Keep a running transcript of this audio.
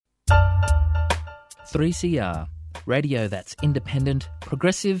3CR, radio that's independent,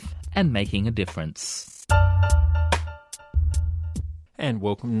 progressive and making a difference. And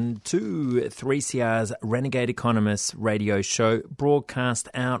welcome to 3CR's Renegade Economists radio show, broadcast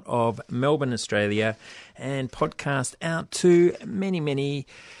out of Melbourne, Australia, and podcast out to many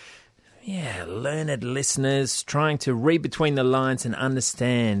learned listeners trying to read between the lines and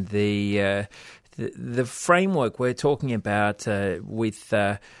understand the framework we're talking about with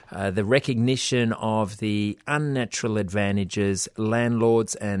the recognition of the unnatural advantages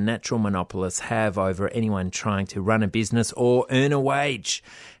landlords and natural monopolists have over anyone trying to run a business or earn a wage.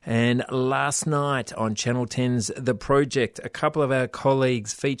 And last night on Channel 10's The Project, a couple of our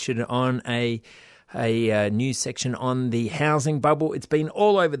colleagues featured on a news section on the housing bubble. It's been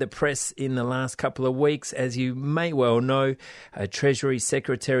all over the press in the last couple of weeks. As you may well know, Treasury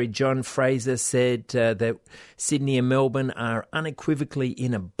Secretary John Fraser said that Sydney and Melbourne are unequivocally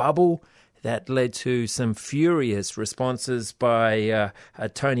in a bubble. That led to some furious responses by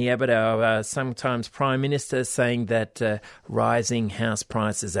Tony Abbott, our sometimes Prime Minister, saying that rising house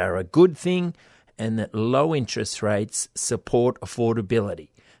prices are a good thing and that low interest rates support affordability.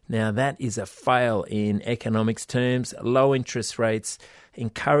 Now, that is a fail in economics terms. Low interest rates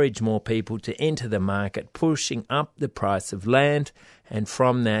encourage more people to enter the market, pushing up the price of land, and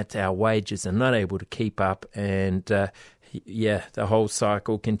from that, our wages are not able to keep up, and the whole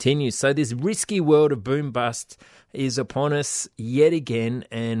cycle continues. So this risky world of boom-bust is upon us yet again,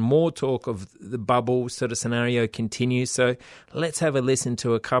 and more talk of the bubble sort of scenario continues. So let's have a listen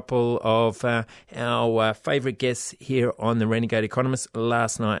to a couple of our favourite guests here on the Renegade Economist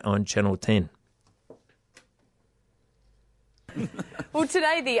last night on Channel 10. Well,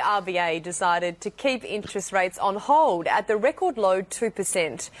 today the RBA decided to keep interest rates on hold at the record low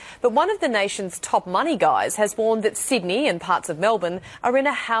 2%. But one of the nation's top money guys has warned that Sydney and parts of Melbourne are in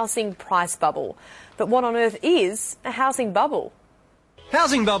a housing price bubble. But what on earth is a housing bubble?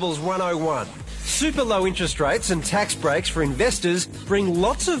 Housing Bubbles 101. Super low interest rates and tax breaks for investors bring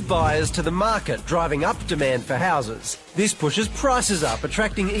lots of buyers to the market, driving up demand for houses. This pushes prices up,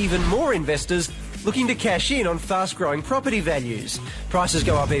 attracting even more investors looking to cash in on fast-growing property values. Prices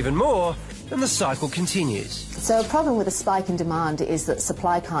go up even more, and the cycle continues. So a problem with a spike in demand is that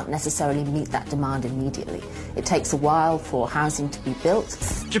supply can't necessarily meet that demand immediately. It takes a while for housing to be built.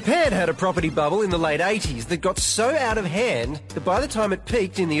 Japan had a property bubble in the late 80s that got so out of hand that by the time it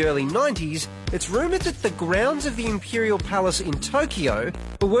peaked in the early 90s, it's rumoured that the grounds of the Imperial Palace in Tokyo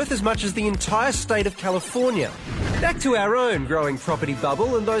were worth as much as the entire state of California. Back to our own growing property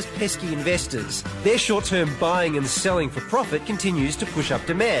bubble and those pesky investors. Their short-term buying and selling for profit continues to push up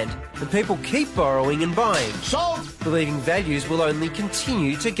demand, and people keep borrowing and buying, believing values will only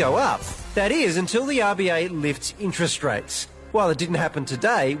continue to go up. That is, until the RBA lifts interest rates. While it didn't happen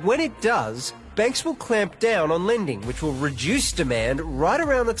today, when it does, banks will clamp down on lending, which will reduce demand right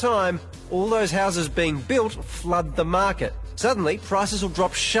around the time all those houses being built flood the market. Suddenly, prices will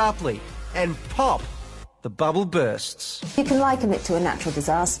drop sharply, and pop, the bubble bursts. You can liken it to a natural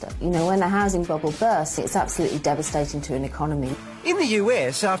disaster. You know, when a housing bubble bursts, it's absolutely devastating to an economy. In the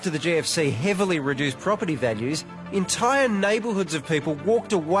US, after the GFC heavily reduced property values, entire neighbourhoods of people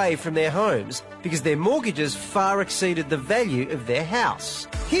walked away from their homes because their mortgages far exceeded the value of their house.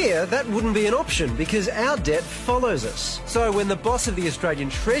 Here, that wouldn't be an option because our debt follows us. So when the boss of the Australian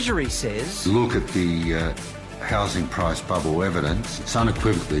Treasury says, look at the housing price bubble evidence, it's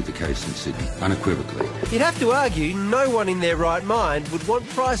unequivocally the case in Sydney, unequivocally. You'd have to argue no one in their right mind would want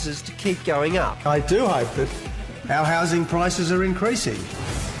prices to keep going up. I do hope that our housing prices are increasing.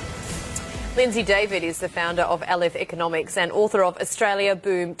 Lindsay David is the founder of Aleph Economics and author of Australia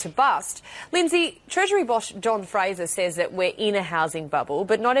Boom to Bust. Lindsay, Treasury boss John Fraser says that we're in a housing bubble,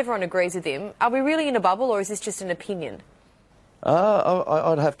 but not everyone agrees with him. Are we really in a bubble, or is this just an opinion?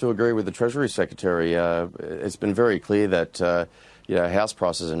 I'd have to agree with the Treasury Secretary. It's been very clear that house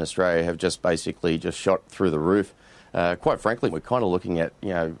prices in Australia have just shot through the roof. Quite frankly, we're kind of looking at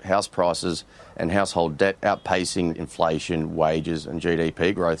house prices and household debt outpacing inflation, wages and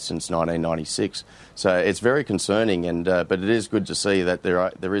GDP growth since 1996. So it's very concerning, but it is good to see that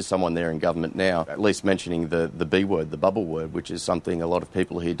there is someone there in government now, at least mentioning the B word, the bubble word, which is something a lot of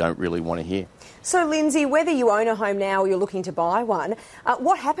people here don't really want to hear. So, Lindsay, whether you own a home now or you're looking to buy one,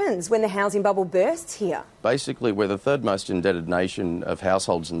 what happens when the housing bubble bursts here? Basically, we're the third most indebted nation of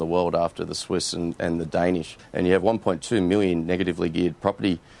households in the world after the Swiss and the Danish. And you have 1.2 million negatively geared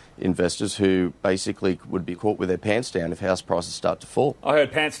property investors who basically would be caught with their pants down if house prices start to fall. I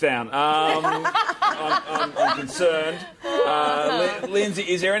heard pants down. I'm concerned. Lindsay,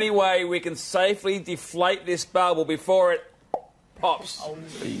 is there any way we can safely deflate this bubble before it Pops.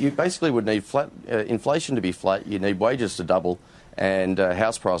 You basically would need flat inflation to be flat, you need wages to double, and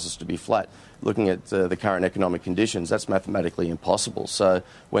house prices to be flat. Looking at the current economic conditions, that's mathematically impossible. So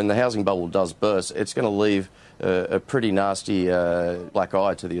when the housing bubble does burst, it's going to leave a pretty nasty black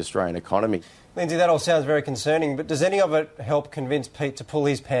eye to the Australian economy. Lindsay, that all sounds very concerning, but does any of it help convince Pete to pull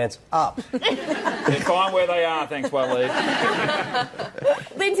his pants up? They're fine where they are, thanks, Waleed.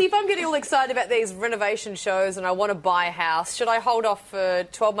 Lindsay, if I'm getting all excited about these renovation shows and I want to buy a house, should I hold off for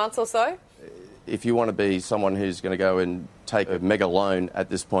 12 months or so? If you want to be someone who's going to go and take a mega loan at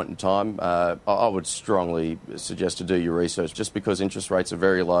this point in time, I would strongly suggest to do your research. Just because interest rates are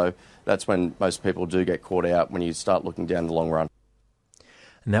very low, that's when most people do get caught out when you start looking down the long run.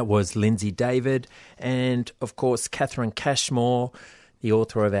 And that was Lindsay David and, of course, Catherine Cashmore, the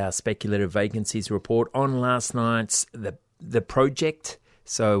author of our Speculative Vacancies report on last night's The Project.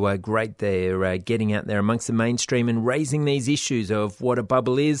 So great they're getting out there amongst the mainstream and raising these issues of what a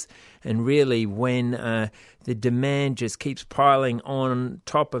bubble is. And really when the demand just keeps piling on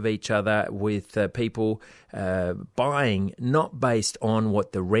top of each other with people buying, not based on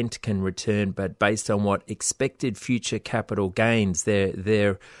what the rent can return, but based on what expected future capital gains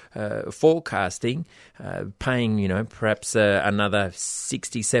they're forecasting, paying, perhaps another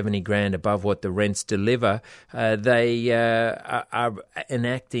 60, 70 grand above what the rents deliver, they are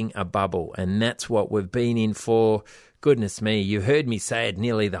enacting a bubble. And that's what we've been in for. Goodness me, you heard me say it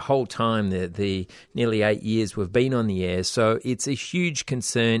nearly the whole time, the nearly 8 years we've been on the air. So it's a huge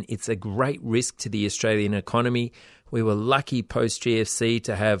concern. It's a great risk to the Australian economy. We were lucky post-GFC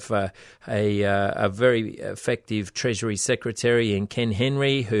to have a very effective Treasury Secretary in Ken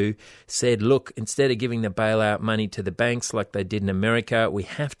Henry who said, look, instead of giving the bailout money to the banks like they did in America, we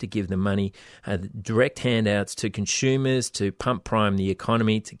have to give the money direct handouts to consumers to pump prime the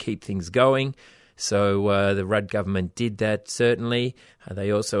economy to keep things going. So the Rudd government did that, certainly. They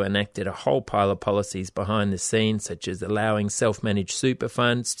also enacted a whole pile of policies behind the scenes, such as allowing self-managed super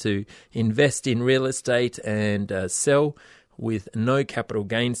funds to invest in real estate and sell with no capital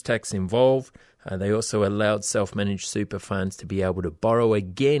gains tax involved. They also allowed self-managed super funds to be able to borrow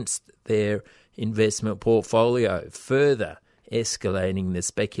against their investment portfolio, further escalating the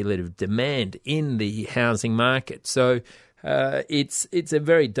speculative demand in the housing market. So it's a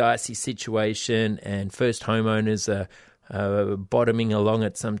very dicey situation, and first homeowners are bottoming along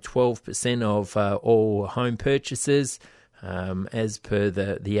at some 12% of all home purchases, as per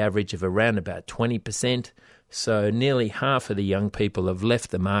the average of around about 20%. So nearly half of the young people have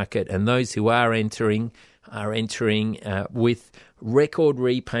left the market, and those who are entering with record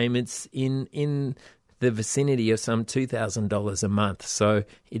repayments in the vicinity of some $2,000 a month. So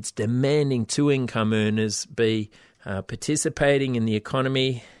it's demanding two-income earners be participating in the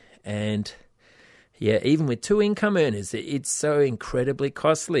economy, and even with two income earners, it's so incredibly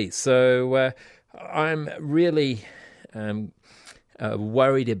costly. So I'm really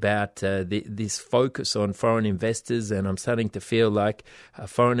worried about this focus on foreign investors, and I'm starting to feel like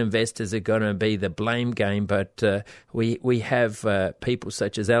foreign investors are going to be the blame game. But we have people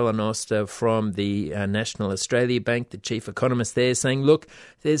such as Alan Oster from the National Australia Bank, the chief economist there, saying, look,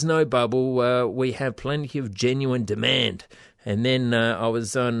 there's no bubble. We have plenty of genuine demand. And then I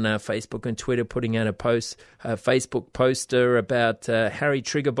was on Facebook and Twitter putting out a Facebook poster about Harry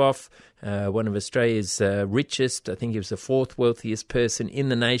Triguboff, one of Australia's richest. I think he was the fourth wealthiest person in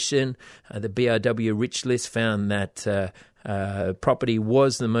the nation. The BRW Rich List found that property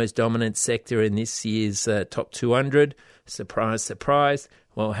was the most dominant sector in this year's top 200. Surprise, surprise.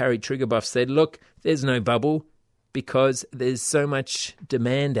 Well, Harry Triguboff said, look, there's no bubble because there's so much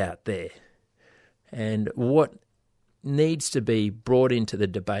demand out there. And what needs to be brought into the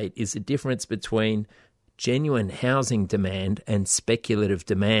debate is the difference between genuine housing demand and speculative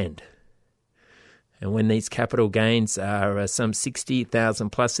demand. And when these capital gains are some 60,000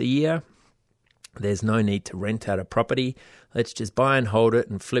 plus a year, there's no need to rent out a property. Let's just buy and hold it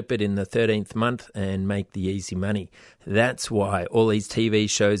and flip it in the 13th month and make the easy money. That's why all these TV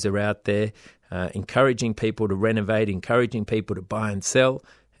shows are out there, encouraging people to renovate, encouraging people to buy and sell.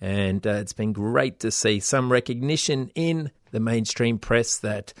 And it's been great to see some recognition in the mainstream press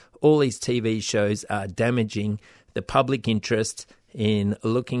that all these TV shows are damaging the public interest in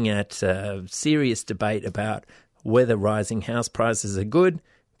looking at serious debate about whether rising house prices are good,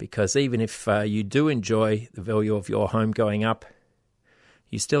 because even if you do enjoy the value of your home going up,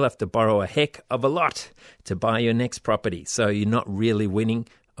 you still have to borrow a heck of a lot to buy your next property. So you're not really winning.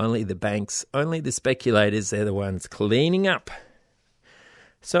 Only the banks, only the speculators, they're the ones cleaning up.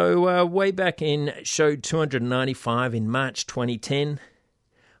 So way back in show 295 in March 2010,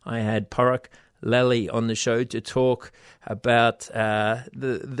 I had Porok Lally on the show to talk about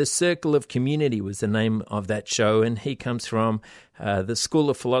the Circle of Community was the name of that show, and he comes from the School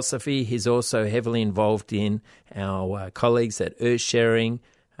of Philosophy. He's also heavily involved in our colleagues at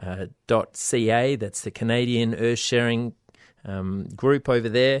earthsharing.ca. That's the Canadian Earth Sharing group over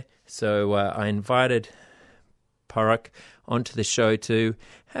there. So I invited Porrick onto the show to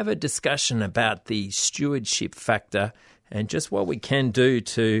have a discussion about the stewardship factor and just what we can do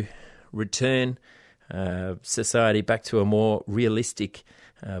to return society back to a more realistic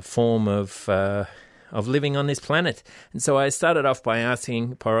form of living on this planet. And so I started off by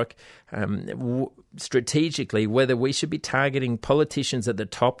asking Porrick strategically whether we should be targeting politicians at the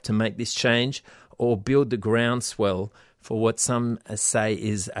top to make this change or build the groundswell for what some say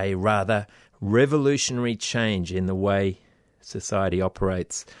is a rather revolutionary change in the way society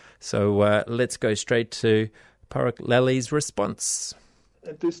operates. So let's go straight to Porrick Lally's response.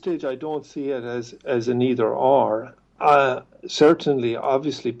 At this stage, I don't see it as an either or. Certainly,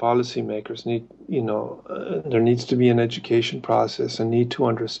 obviously, policymakers need, there needs to be an education process and need to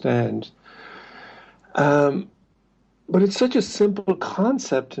understand. But it's such a simple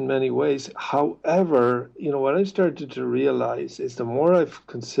concept in many ways. However, what I've started to realize is the more I've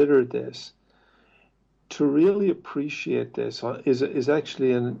considered this, to really appreciate this is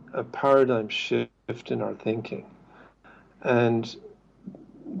actually a paradigm shift in our thinking. And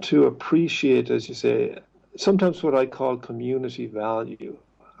to appreciate, as you say, sometimes what I call community value.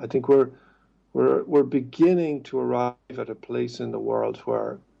 I think we're beginning to arrive at a place in the world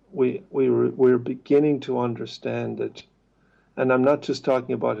where we're beginning to understand that, and I'm not just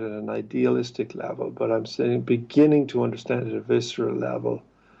talking about it at an idealistic level, but I'm saying beginning to understand at a visceral level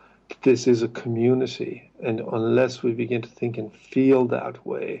that this is a community, and unless we begin to think and feel that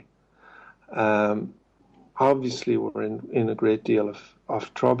way, obviously we're in a great deal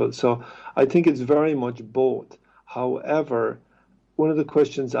of trouble. So I think it's very much both. However, one of the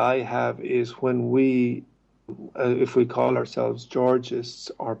questions I have is when we, if we call ourselves Georgists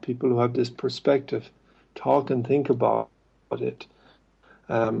or people who have this perspective, talk and think about it,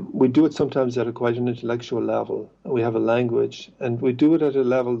 we do it sometimes at quite an intellectual level. We have a language, and we do it at a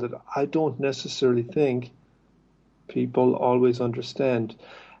level that I don't necessarily think people always understand.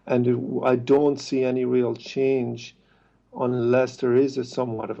 And I don't see any real change unless there is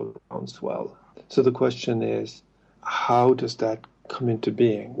somewhat of a groundswell. So the question is, how does that come into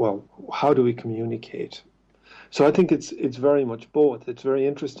being? Well, how do we communicate? So I think it's very much both. It's very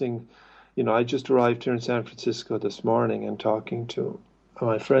interesting. I just arrived here in San Francisco this morning and talking to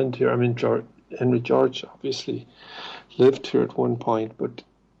my friend here. Henry George obviously lived here at one point, but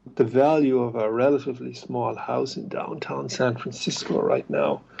the value of a relatively small house in downtown San Francisco right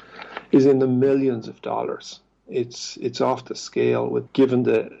now is in the millions of dollars. It's off the scale given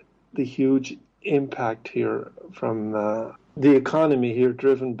the huge impact here from the economy here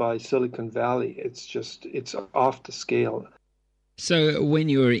driven by Silicon Valley. It's off the scale. So when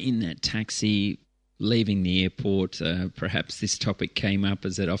you were in that taxi leaving the airport, perhaps this topic came up,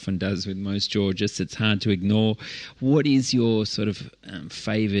 as it often does with most Georgists. It's hard to ignore. What is your sort of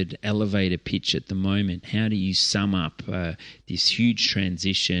favoured elevator pitch at the moment? How do you sum up this huge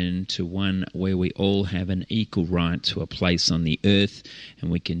transition to one where we all have an equal right to a place on the earth, and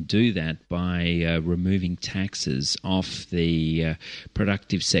we can do that by removing taxes off the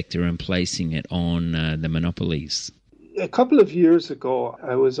productive sector and placing it on the monopolies? A couple of years ago,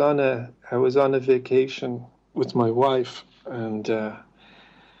 I was on a vacation with my wife, and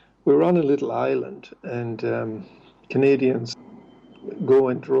we were on a little island, and Canadians go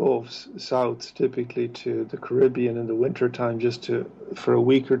in droves south, typically to the Caribbean in the wintertime, just for a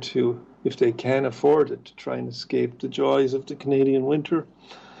week or two, if they can afford it, to try and escape the joys of the Canadian winter.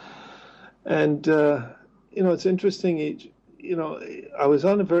 And it's interesting. I was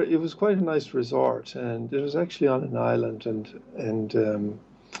on it was quite a nice resort, and it was actually on an island, and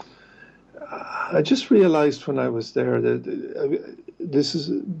I just realized when I was there that this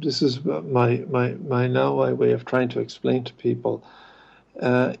is my way of trying to explain to people.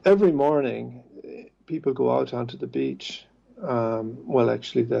 Every morning, people go out onto the beach.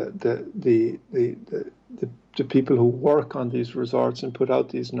 Actually, the people who work on these resorts and put out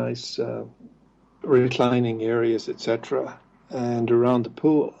these nice reclining areas, etc., and around the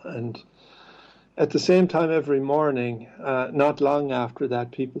pool. And at the same time, every morning, not long after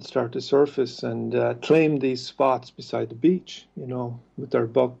that, people start to surface and claim these spots beside the beach, with their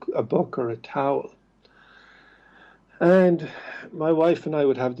a book or a towel. And my wife and I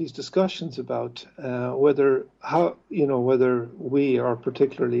would have these discussions about whether we, or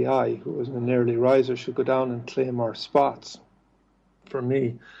particularly I, who was an early riser, should go down and claim our spots. For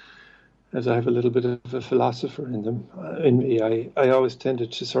me, as I have a little bit of a philosopher in me, I always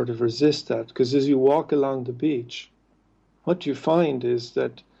tended to sort of resist that, because as you walk along the beach, what you find is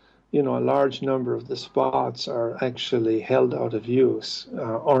that, a large number of the spots are actually held out of use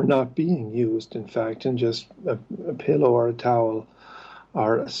or not being used, in fact, and just a pillow or a towel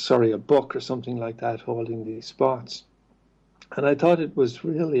or, a book or something like that holding these spots. And I thought it was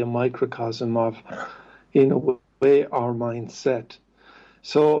really a microcosm of, in a way, our mindset.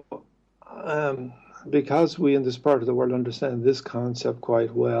 So because we in this part of the world understand this concept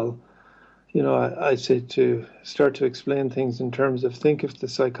quite well, I say to start to explain things in terms of, think of the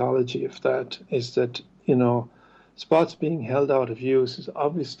psychology of that, is that, spots being held out of use is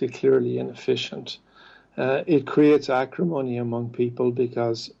obviously clearly inefficient. It creates acrimony among people,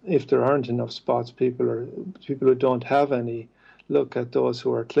 because if there aren't enough spots, people who don't have any look at those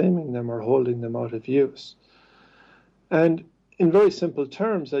who are claiming them or holding them out of use. And in very simple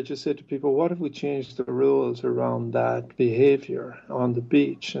terms, I just say to people, what if we changed the rules around that behavior on the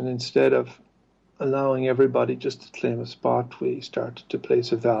beach, and instead of allowing everybody just to claim a spot, we started to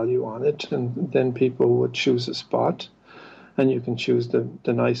place a value on it, and then people would choose a spot, and you can choose the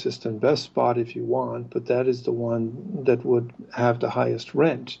nicest and best spot if you want, but that is the one that would have the highest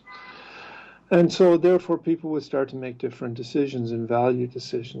rent. And so therefore people would start to make different decisions and value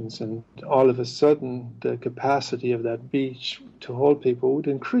decisions, and all of a sudden the capacity of that beach to hold people would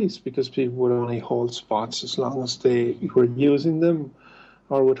increase, because people would only hold spots as long as they were using them,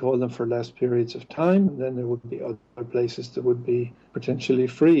 or would hold them for less periods of time. And then there would be other places that would be potentially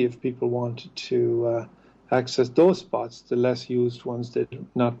free if people wanted to access those spots, the less used ones that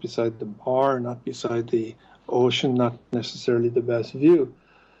not beside the bar, not beside the ocean, not necessarily the best view.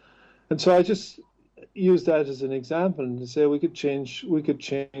 And so I just use that as an example, and to say we could change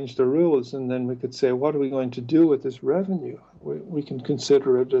the rules, and then we could say, what are we going to do with this revenue? We can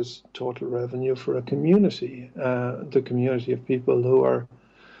consider it as total revenue for a community, the community of people who are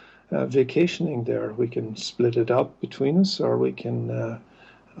vacationing there. We can split it up between us, or we can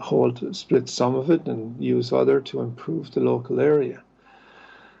split some of it and use other to improve the local area.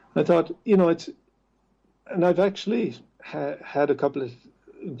 I thought, and I've actually had a couple of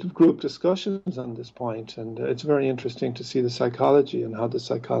group discussions on this point, and it's very interesting to see the psychology and how the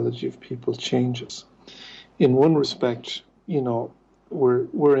psychology of people changes. In one respect,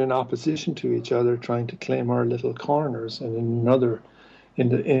 we're in opposition to each other, trying to claim our little corners, and in another,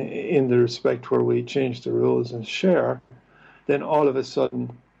 in the respect where we change the rules and share, then all of a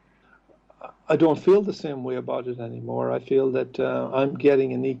sudden I don't feel the same way about it anymore. I feel that I'm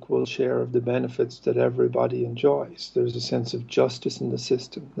getting an equal share of the benefits that everybody enjoys. There's a sense of justice in the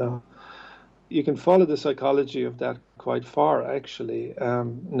system. Now, you can follow the psychology of that quite far, actually.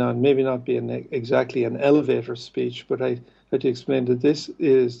 Now, maybe not be exactly an elevator speech, but I had to explain that this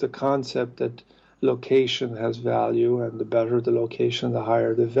is the concept that location has value, and the better the location, the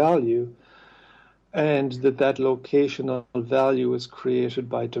higher the value. And that locational value is created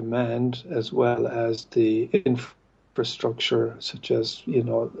by demand, as well as the infrastructure, such as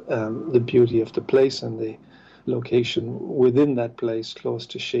the beauty of the place and the location within that place, close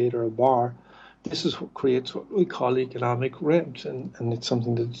to shade or a bar. This is what creates what we call economic rent, and it's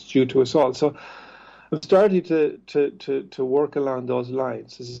something that's due to us all. So I'm starting to work along those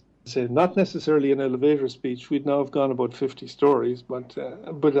lines. As I say, not necessarily an elevator speech. We'd now have gone about 50 stories, but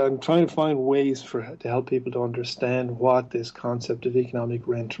I'm trying to find ways to help people to understand what this concept of economic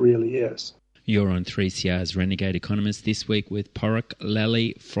rent really is. You're on 3CR's Renegade Economist this week with Porrick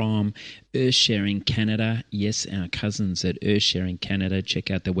Lally from Earthsharing Canada. Yes, our cousins at Earthsharing Canada.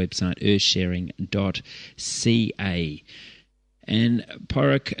 Check out the website earthsharing.ca. And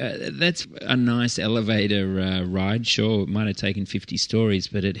Porrick, that's a nice elevator ride. Sure, it might have taken 50 stories,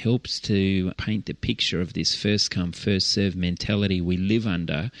 but it helps to paint the picture of this first-come, first-served mentality we live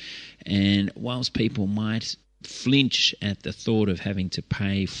under. And whilst people might flinch at the thought of having to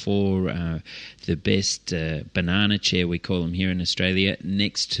pay for the best banana chair, we call them here in Australia,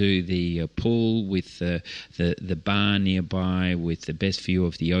 next to the pool with the bar nearby with the best view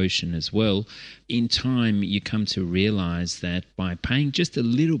of the ocean as well, in time you come to realise that by paying just a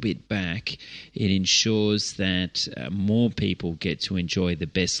little bit back, it ensures that more people get to enjoy the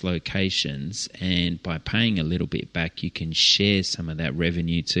best locations, and by paying a little bit back you can share some of that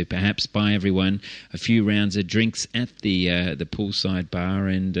revenue to perhaps buy everyone a few rounds of drinks at the poolside bar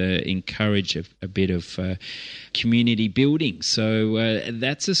and encourage a bit of community building. So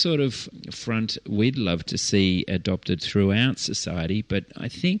that's a sort of front we'd love to see adopted throughout society. But I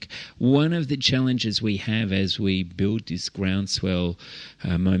think one of the challenges we have as we build this groundswell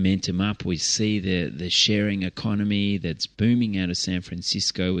momentum up, we see the sharing economy that's booming out of San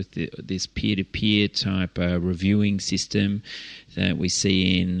Francisco with this peer-to-peer type reviewing system that we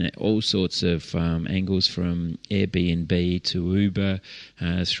see in all sorts of angles, from Airbnb to Uber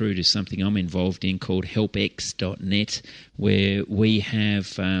through to something I'm involved in called helpx.net, where we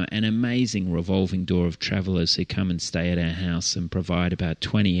have an amazing revolving door of travellers who come and stay at our house and provide about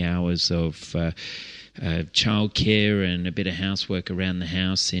 20 hours of childcare and a bit of housework around the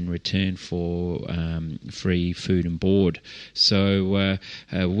house in return for free food and board. So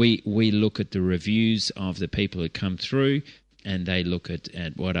we look at the reviews of the people who come through, and they look at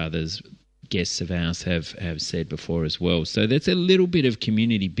what others guests of ours have said before as well. So that's a little bit of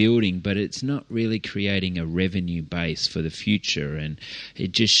community building, but it's not really creating a revenue base for the future. And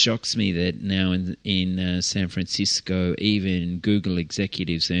it just shocks me that now in San Francisco, even Google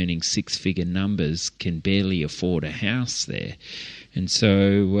executives earning six-figure numbers can barely afford a house there. And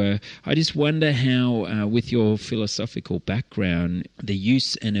so I just wonder how, with your philosophical background, the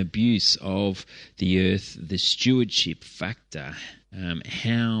use and abuse of the earth, the stewardship factor,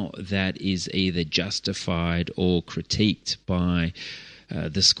 how that is either justified or critiqued by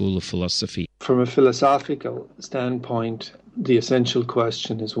the School of Philosophy. From a philosophical standpoint, the essential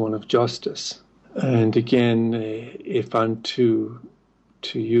question is one of justice. And again, if I'm to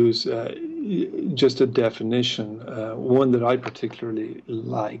use just a definition, one that I particularly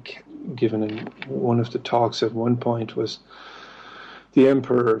like, given in one of the talks at one point, was the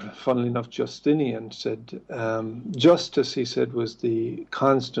emperor, funnily enough, Justinian, said, justice, he said, was the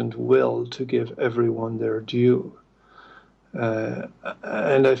constant will to give everyone their due.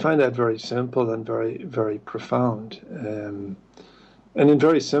 And I find that very simple and very, very profound. And in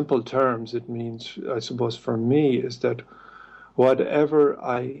very simple terms, it means, I suppose, for me, is that whatever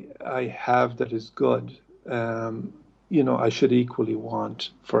I have that is good, I should equally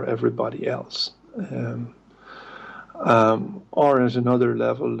want for everybody else. Or at another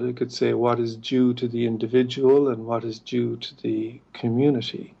level, you could say what is due to the individual and what is due to the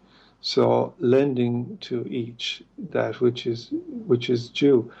community. So lending to each that which is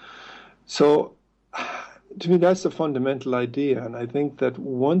due. So to me, that's the fundamental idea. And I think that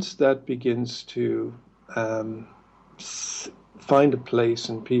once that begins to find a place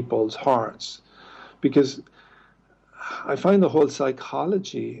in people's hearts, because I find the whole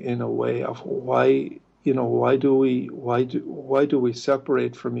psychology in a way of why do we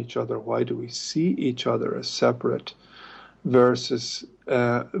separate from each other? Why do we see each other as separate versus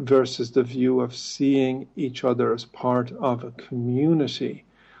the view of seeing each other as part of a community?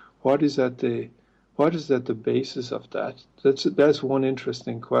 What is at the basis of that? That's one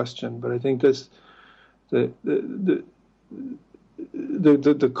interesting question. But I think that's the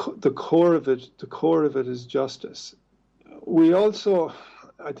core of it. The core of it is justice. We also,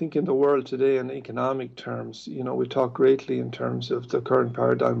 I think, in the world today, in economic terms, we talk greatly in terms of the current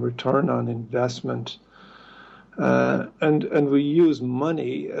paradigm, return on investment, and we use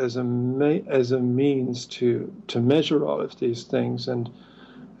money as a means to measure all of these things. And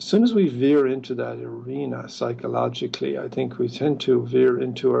as soon as we veer into that arena psychologically, I think we tend to veer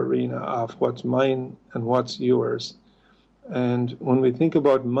into an arena of what's mine and what's yours. And when we think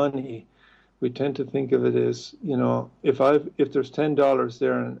about money, we tend to think of it as, if there's $10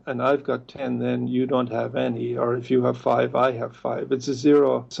 there and I've got 10, then you don't have any. Or if you have 5, I have 5. It's a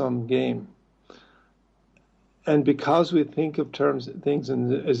zero-sum game. And because we think of things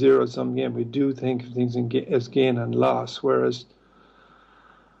in a zero-sum game, we do think of things as gain and loss. Whereas,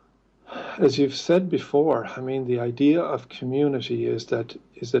 as you've said before, I mean, the idea of community is that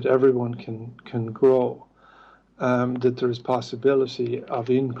everyone can grow. That there is possibility of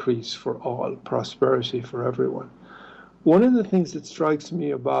increase for all, prosperity for everyone. One of the things that strikes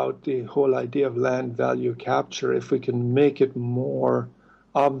me about the whole idea of land value capture, if we can make it more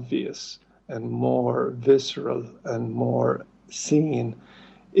obvious and more visceral and more seen,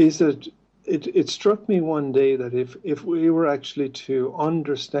 is that it struck me one day that if we were actually to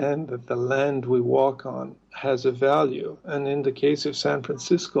understand that the land we walk on has a value, and in the case of San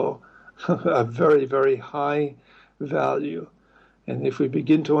Francisco, a very, very high value. And if we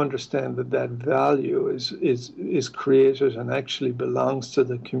begin to understand that value is created and actually belongs to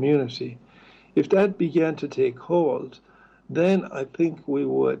the community, if that began to take hold, then I think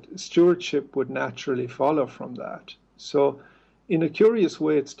stewardship would naturally follow from that. So in a curious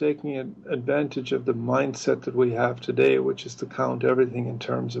way, it's taking advantage of the mindset that we have today, which is to count everything in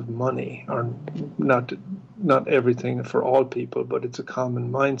terms of money, or not everything for all people, but it's a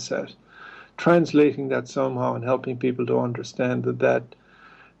common mindset. Translating that somehow and helping people to understand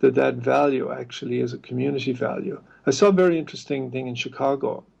that value actually is a community value. I saw a very interesting thing in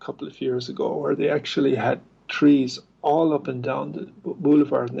Chicago a couple of years ago where they actually had trees all up and down the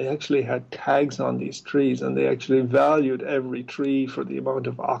boulevard, and they actually had tags on these trees, and they actually valued every tree for the amount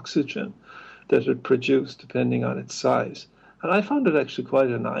of oxygen that it produced depending on its size. And I found it actually quite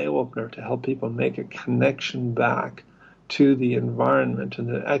an eye-opener to help people make a connection back to the environment and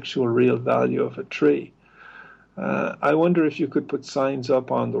the actual real value of a tree. I wonder if you could put signs up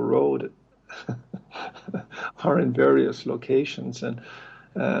on the road or in various locations and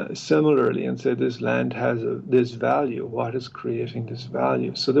similarly and say this land has this value, what is creating this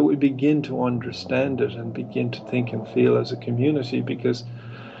value, so that we begin to understand it and begin to think and feel as a community, because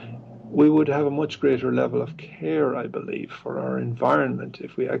we would have a much greater level of care, I believe, for our environment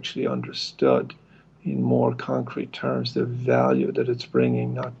if we actually understood in more concrete terms the value that it's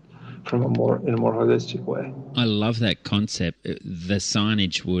bringing, not in a more holistic way. I love that concept. The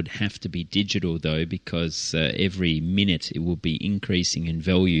signage would have to be digital, though, because every minute it will be increasing in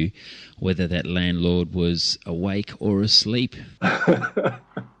value, whether that landlord was awake or asleep.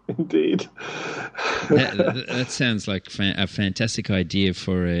 Indeed. That sounds like a fantastic idea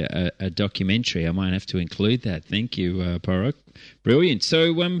for a documentary. I might have to include that. Thank you, Parag. Brilliant.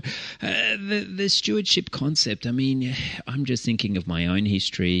 So the stewardship concept, I mean, I'm just thinking of my own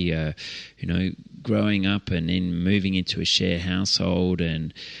history, growing up and then moving into a share household,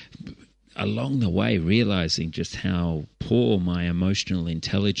 and along the way realizing just how poor my emotional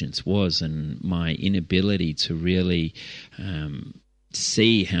intelligence was and my inability to really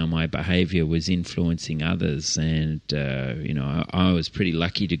see how my behavior was influencing others. And I was pretty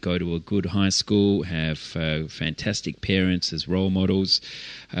lucky to go to a good high school, have fantastic parents as role models,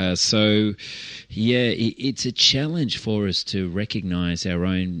 so it's a challenge for us to recognize our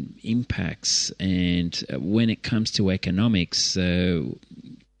own impacts. And when it comes to economics,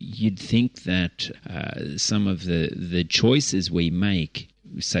 you'd think that some of the choices we make,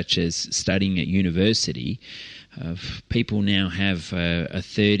 such as studying at university, people now have a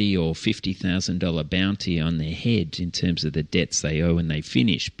 $30,000 or $50,000 bounty on their head in terms of the debts they owe when they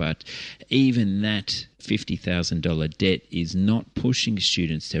finish. But even that $50,000 debt is not pushing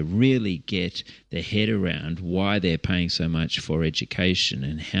students to really get their head around why they're paying so much for education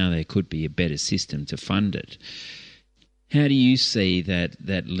and how there could be a better system to fund it. How do you see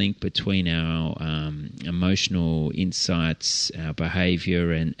that link between our emotional insights, our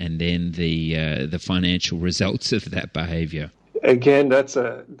behaviour, and then the financial results of that behaviour? Again, that's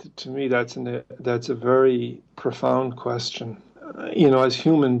a very profound question. As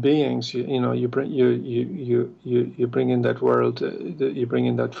human beings, you bring in that world, you bring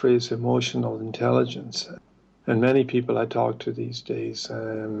in that phrase, emotional intelligence. And many people I talk to these days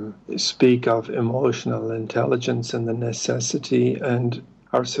speak of emotional intelligence and the necessity, and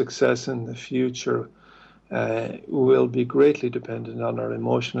our success in the future will be greatly dependent on our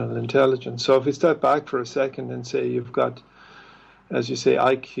emotional intelligence. So if we step back for a second and say you've got, as you say,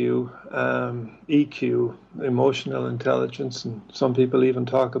 IQ, EQ, emotional intelligence, and some people even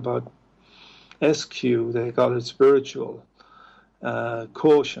talk about SQ, they call it spiritual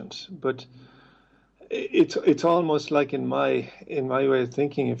quotient. But it's almost like in my way of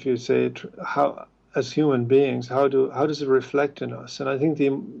thinking, if you say how as human beings, how does it reflect in us? And I think the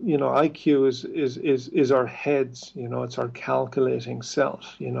IQ is our heads. It's our calculating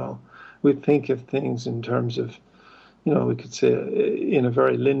self. We think of things in terms of, we could say in a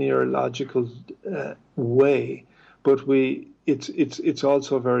very linear, logical way, but it's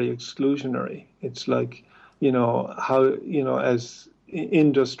also very exclusionary. It's like how as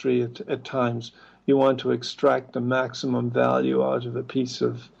industry at times, you want to extract the maximum value out of a piece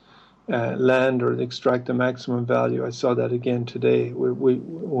of land, or extract the maximum value. I saw that again today.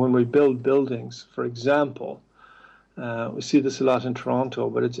 When we build buildings, for example, we see this a lot in Toronto,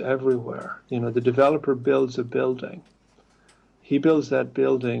 but it's everywhere. The developer builds a building. He builds that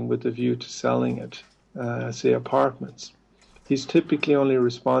building with the view to selling it, say apartments. He's typically only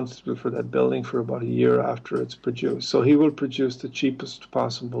responsible for that building for about a year after it's produced. So he will produce the cheapest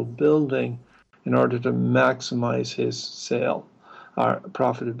possible building in order to maximize his sale or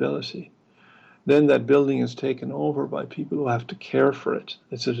profitability. Then that building is taken over by people who have to care for it.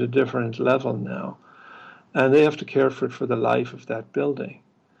 It's at a different level now. And they have to care for it for the life of that building.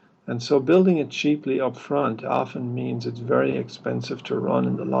 And so building it cheaply up front often means it's very expensive to run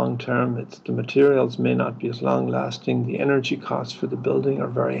in the long term. The materials may not be as long lasting. The energy costs for the building are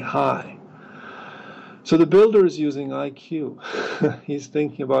very high. So the builder is using IQ. He's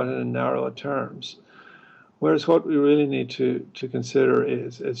thinking about it in narrower terms. Whereas what we really need to consider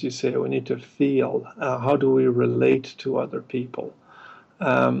is, as you say, we need to feel, how do we relate to other people?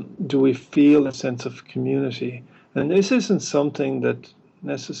 Do we feel a sense of community? And this isn't something that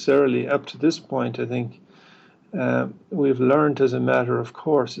necessarily, up to this point, I think, we've learned as a matter of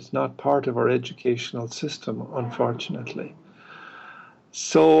course. It's not part of our educational system, unfortunately.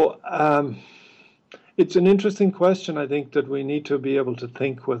 So it's an interesting question, I think, that we need to be able to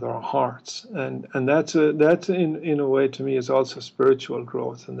think with our hearts. And that's in a way, to me, is also spiritual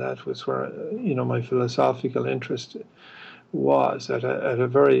growth. And that was where, my philosophical interest was at a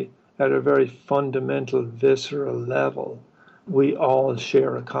very fundamental, visceral level. We all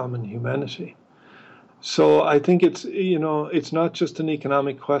share a common humanity. So I think it's not just an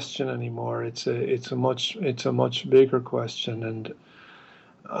economic question anymore. It's a much bigger question, and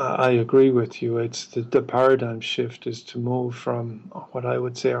I agree with you. It's the paradigm shift is to move from what I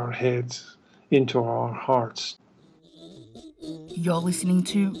would say our heads into our hearts. You're listening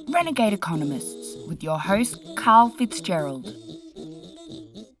to Renegade Economists with your host Carl Fitzgerald.